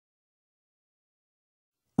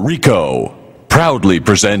Ricoh proudly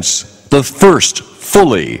presents the first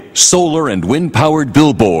fully solar and wind-powered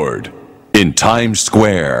billboard in Times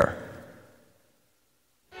Square.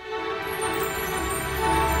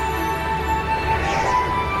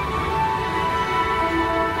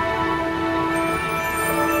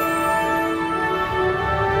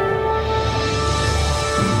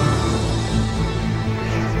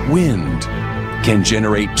 Wind can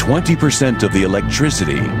generate 20% of the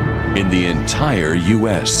electricity in the entire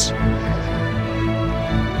U.S.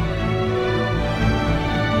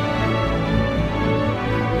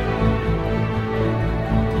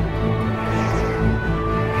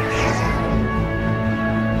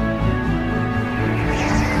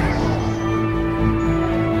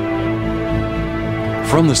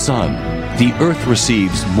 From the sun, the Earth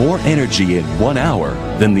receives more energy in 1 hour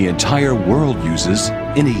than the entire world uses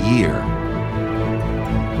in a year.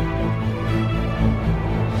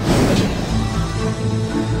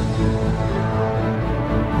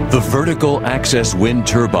 The vertical axis wind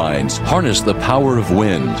turbines harness the power of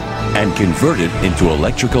wind and convert it into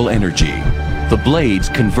electrical energy. The blades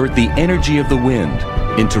convert the energy of the wind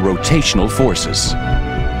into rotational forces.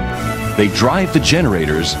 They drive the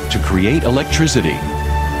generators to create electricity.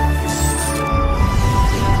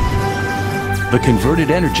 The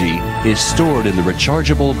converted energy is stored in the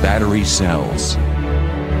rechargeable battery cells.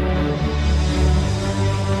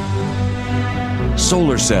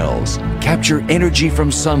 Solar cells capture energy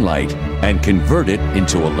from sunlight and convert it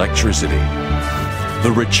into electricity.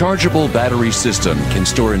 The rechargeable battery system can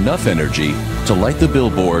store enough energy to light the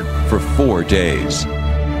billboard for 4 days.